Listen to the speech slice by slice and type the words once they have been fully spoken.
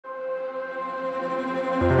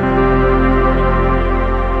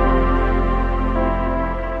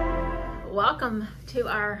Welcome to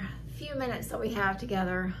our few minutes that we have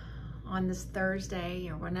together on this Thursday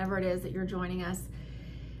or whenever it is that you're joining us.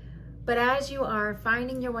 But as you are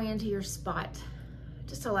finding your way into your spot,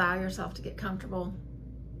 just allow yourself to get comfortable.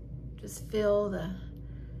 Just feel the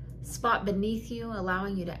spot beneath you,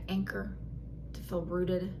 allowing you to anchor, to feel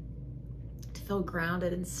rooted, to feel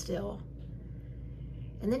grounded and still.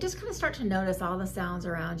 And then just kind of start to notice all the sounds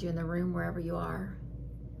around you in the room, wherever you are.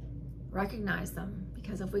 Recognize them,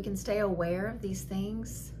 because if we can stay aware of these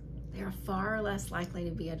things, they are far less likely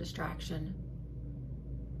to be a distraction.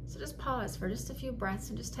 So just pause for just a few breaths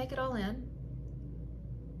and just take it all in.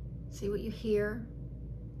 See what you hear,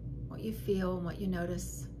 what you feel, and what you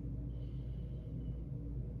notice.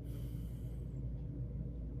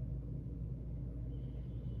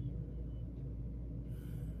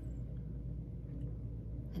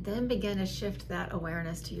 And then begin to shift that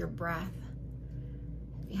awareness to your breath.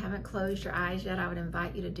 If you haven't closed your eyes yet, I would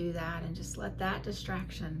invite you to do that and just let that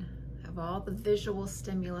distraction of all the visual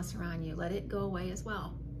stimulus around you, let it go away as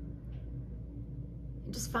well.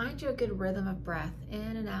 And just find you a good rhythm of breath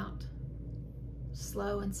in and out,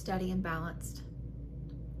 slow and steady and balanced.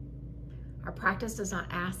 Our practice does not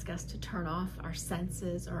ask us to turn off our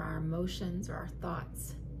senses or our emotions or our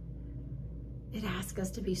thoughts. It asks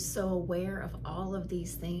us to be so aware of all of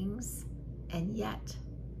these things and yet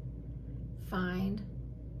find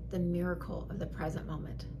the miracle of the present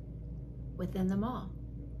moment within them all,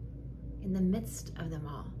 in the midst of them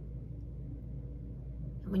all.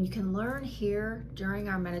 And when you can learn here during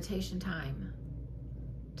our meditation time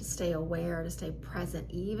to stay aware, to stay present,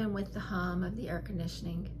 even with the hum of the air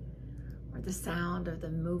conditioning or the sound of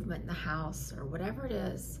the movement in the house or whatever it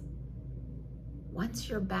is, once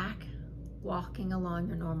you're back walking along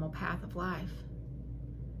your normal path of life,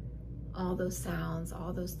 all those sounds,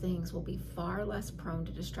 all those things will be far less prone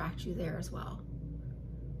to distract you there as well.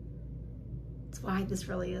 That's why this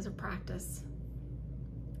really is a practice.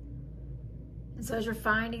 And so as you're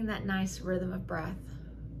finding that nice rhythm of breath,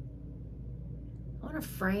 I want to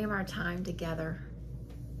frame our time together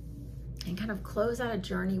and kind of close out a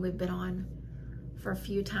journey we've been on for a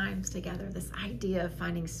few times together, this idea of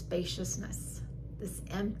finding spaciousness, this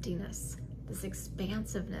emptiness, this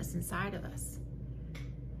expansiveness inside of us.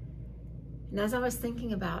 And as I was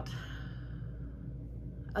thinking about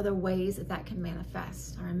other ways that that can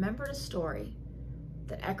manifest, I remembered a story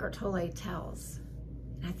that Eckhart Tolle tells.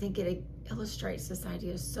 And I think it illustrates this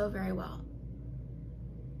idea so very well.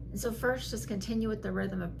 And so first, just continue with the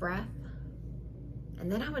rhythm of breath.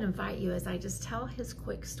 And then I would invite you, as I just tell his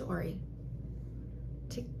quick story,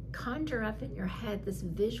 to conjure up in your head this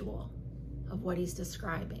visual of what he's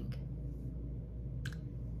describing.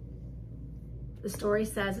 The story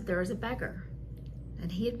says that there was a beggar,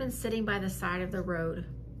 and he had been sitting by the side of the road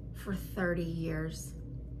for 30 years,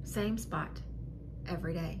 same spot,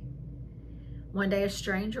 every day. One day a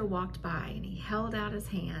stranger walked by and he held out his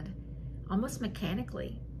hand almost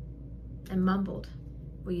mechanically and mumbled,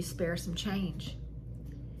 "Will you spare some change?"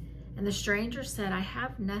 And the stranger said, "I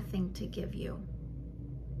have nothing to give you."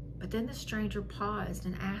 But then the stranger paused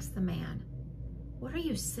and asked the man, "What are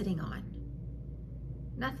you sitting on?"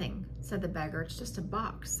 "Nothing," said the beggar. "It's just a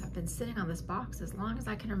box. I've been sitting on this box as long as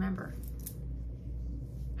I can remember."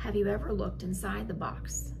 "Have you ever looked inside the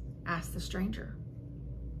box?" asked the stranger.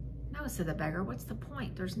 "No," said the beggar. "What's the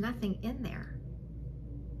point? There's nothing in there."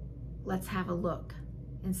 "Let's have a look,"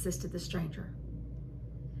 insisted the stranger.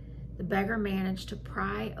 The beggar managed to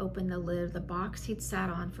pry open the lid of the box he'd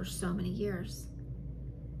sat on for so many years.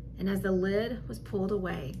 And as the lid was pulled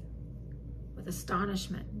away, with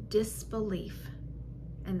astonishment, disbelief,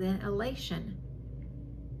 and then elation,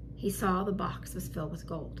 he saw the box was filled with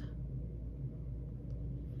gold.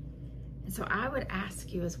 And so I would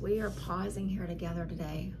ask you, as we are pausing here together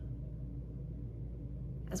today,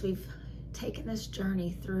 as we've taken this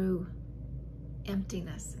journey through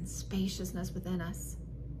emptiness and spaciousness within us,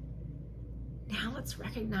 now let's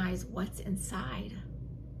recognize what's inside.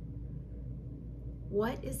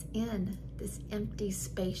 What is in this empty,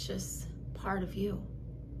 spacious part of you?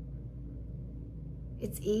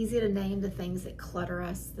 It's easy to name the things that clutter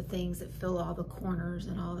us, the things that fill all the corners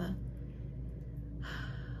and all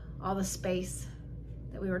the space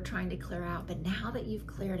that we were trying to clear out. But now that you've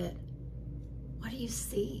cleared it, what do you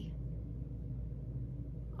see?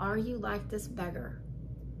 Are you like this beggar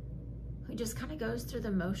who just kind of goes through the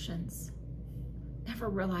motions, never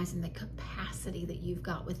realizing the capacity that you've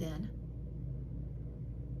got within?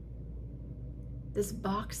 This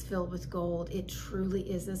box filled with gold, it truly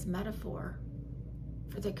is this metaphor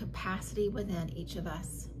for the capacity within each of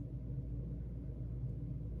us.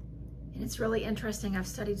 And it's really interesting. I've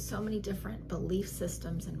studied so many different belief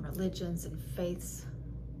systems and religions and faiths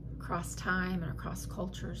across time and across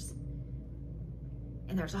cultures.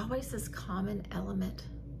 And there's always this common element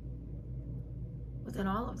within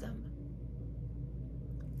all of them,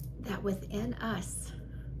 that within us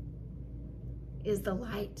is the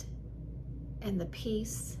light and the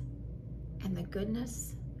peace and the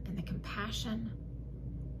goodness and the compassion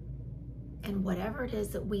and whatever it is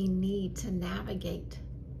that we need to navigate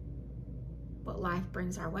what life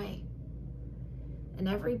brings our way. And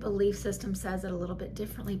every belief system says it a little bit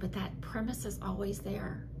differently, but that premise is always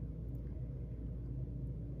there.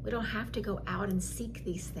 We don't have to go out and seek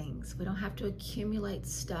these things. We don't have to accumulate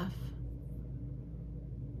stuff.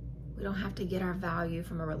 We don't have to get our value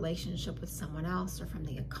from a relationship with someone else or from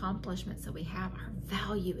the accomplishments that we have. Our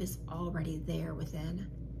value is already there within.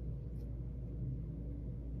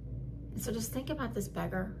 And so just think about this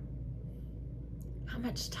beggar. How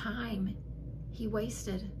much time he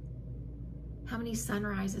wasted. How many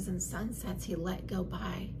sunrises and sunsets he let go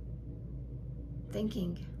by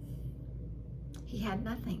thinking he had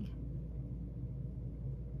nothing.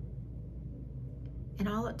 And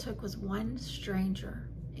all it took was one stranger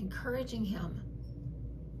encouraging him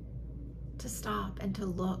to stop and to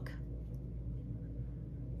look.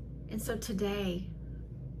 And so today,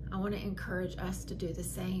 I want to encourage us to do the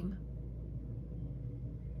same.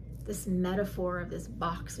 This metaphor of this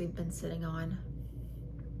box we've been sitting on.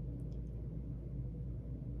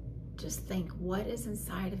 Just think, what is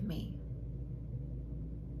inside of me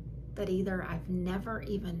that either I've never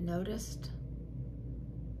even noticed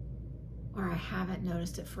or I haven't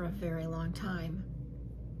noticed it for a very long time?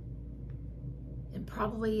 And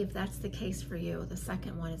probably if that's the case for you, the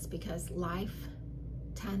second one is because life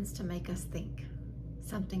tends to make us think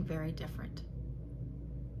something very different.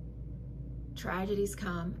 Tragedies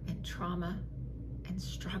come, and trauma and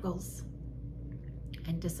struggles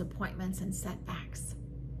and disappointments and setbacks.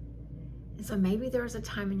 And so maybe there was a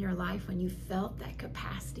time in your life when you felt that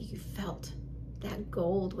capacity, you felt that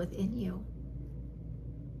gold within you.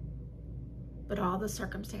 But all the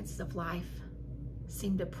circumstances of life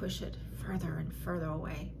seem to push it further and further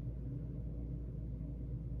away.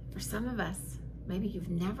 For some of us, maybe you've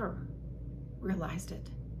never realized it.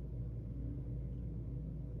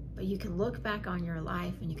 But you can look back on your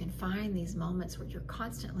life and you can find these moments where you're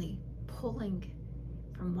constantly pulling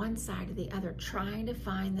from one side to the other, trying to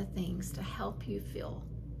find the things to help you feel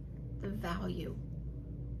the value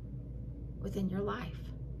within your life.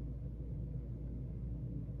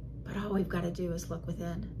 But all we've got to do is look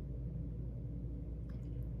within.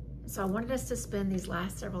 So I wanted us to spend these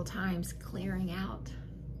last several times clearing out,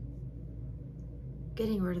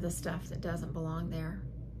 getting rid of the stuff that doesn't belong there,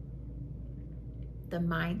 the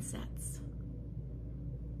mindsets,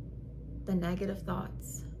 the negative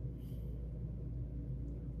thoughts,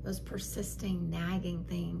 those persisting, nagging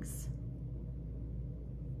things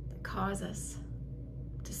that cause us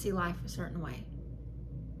to see life a certain way,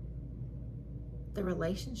 the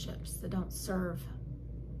relationships that don't serve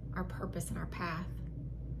our purpose and our path.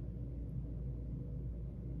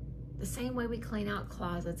 The same way we clean out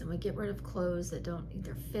closets and we get rid of clothes that don't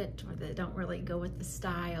either fit or that don't really go with the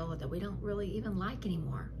style or that we don't really even like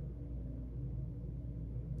anymore.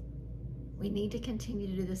 We need to continue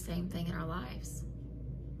to do the same thing in our lives.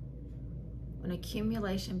 When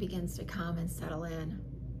accumulation begins to come and settle in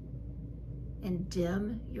and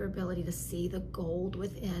dim your ability to see the gold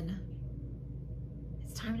within,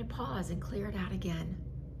 it's time to pause and clear it out again.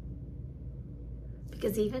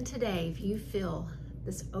 Because even today, if you feel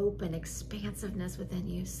this open expansiveness within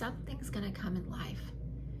you, something's going to come in life.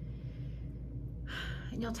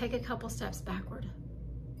 And you'll take a couple steps backward.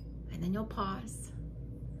 And then you'll pause.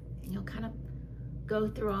 And you'll kind of go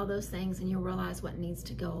through all those things and you'll realize what needs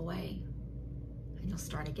to go away. And you'll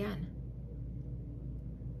start again.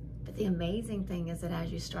 But the amazing thing is that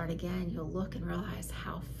as you start again, you'll look and realize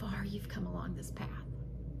how far you've come along this path.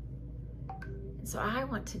 And so I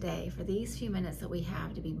want today, for these few minutes that we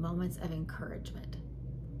have, to be moments of encouragement.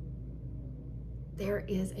 There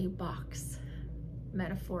is a box,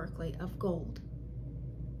 metaphorically, of gold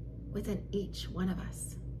within each one of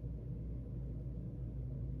us.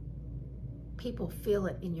 People feel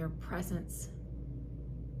it in your presence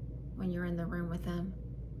when you're in the room with them.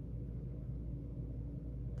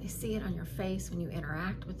 They see it on your face when you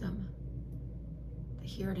interact with them. They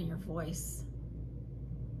hear it in your voice.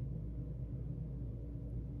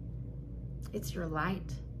 It's your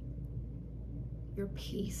light, your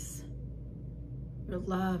peace, your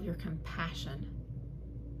love, your compassion.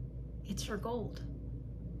 It's your gold.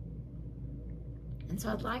 And so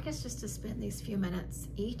I'd like us just to spend these few minutes,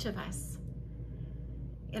 each of us,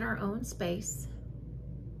 in our own space,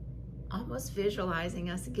 almost visualizing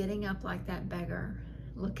us getting up like that beggar,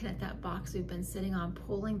 looking at that box we've been sitting on,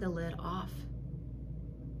 pulling the lid off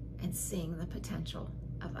and seeing the potential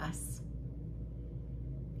of us.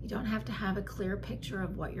 You don't have to have a clear picture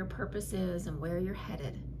of what your purpose is and where you're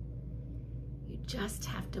headed. You just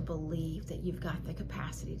have to believe that you've got the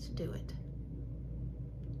capacity to do it.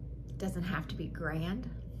 It doesn't have to be grand.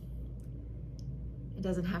 It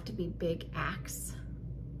doesn't have to be big acts.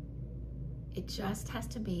 It just has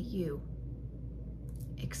to be you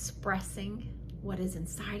expressing what is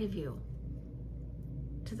inside of you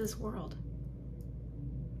to this world.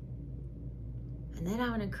 And then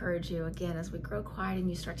I would encourage you again, as we grow quiet and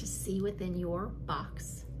you start to see within your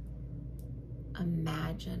box,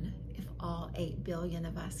 imagine if all 8 billion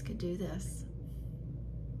of us could do this.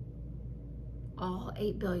 All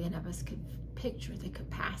 8 billion of us could picture the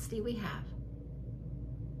capacity we have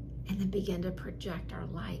and then begin to project our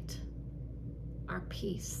light, our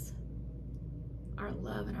peace, our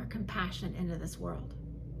love, and our compassion into this world.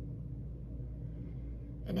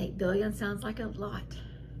 And 8 billion sounds like a lot,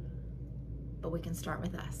 but we can start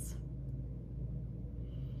with us.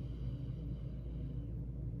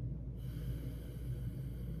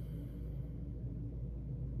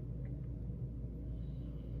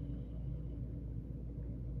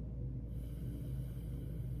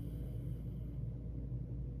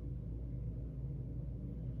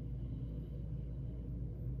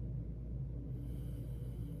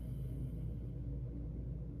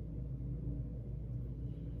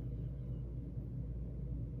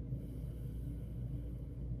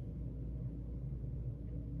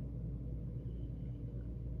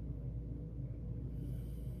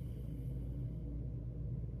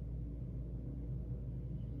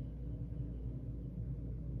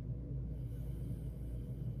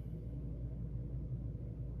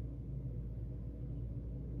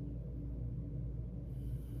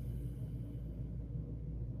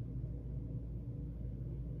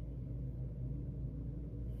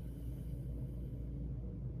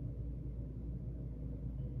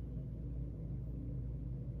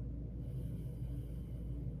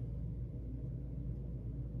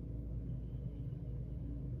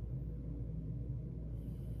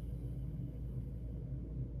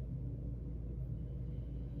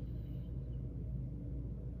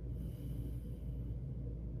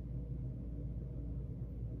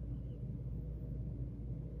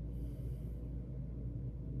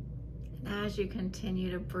 As you continue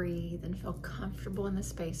to breathe and feel comfortable in the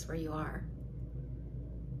space where you are,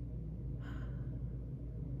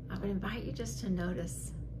 I would invite you just to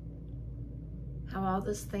notice how all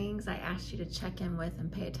those things I asked you to check in with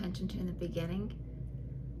and pay attention to in the beginning,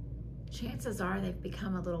 chances are they've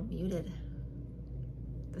become a little muted.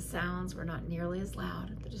 The sounds were not nearly as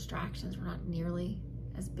loud, the distractions were not nearly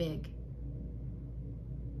as big,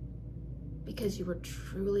 because you were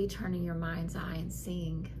truly turning your mind's eye and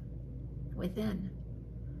seeing within.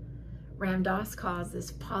 Ram Dass calls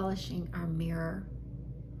this polishing our mirror.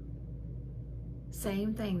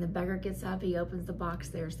 Same thing, the beggar gets up, he opens the box,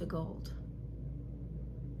 there's the gold.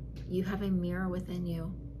 You have a mirror within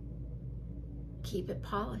you. Keep it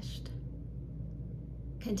polished.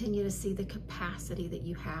 Continue to see the capacity that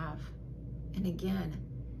you have. And again,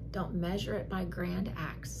 don't measure it by grand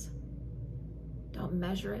acts. Don't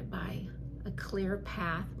measure it by a clear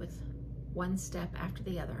path with one step after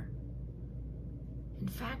the other. In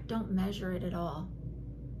fact, don't measure it at all.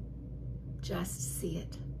 Just see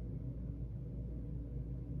it.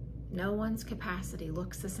 No one's capacity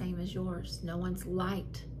looks the same as yours. No one's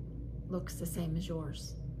light looks the same as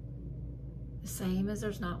yours. The same as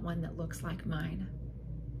there's not one that looks like mine.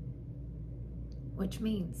 Which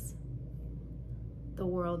means the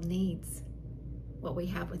world needs what we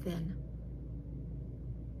have within.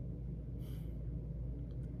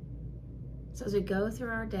 So as we go through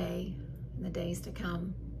our day, in the days to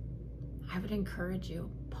come, I would encourage you,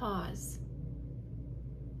 pause,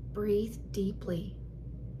 breathe deeply.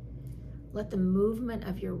 Let the movement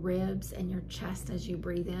of your ribs and your chest as you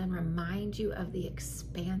breathe in remind you of the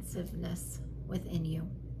expansiveness within you,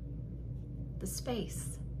 the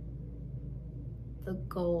space, the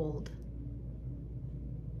gold,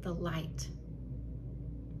 the light,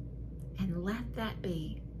 and let that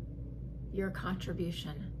be your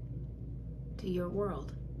contribution to your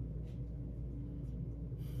world.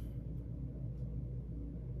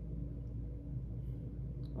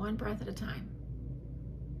 One breath at a time.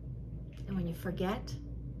 And when you forget,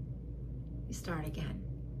 you start again.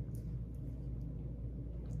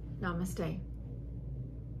 Namaste.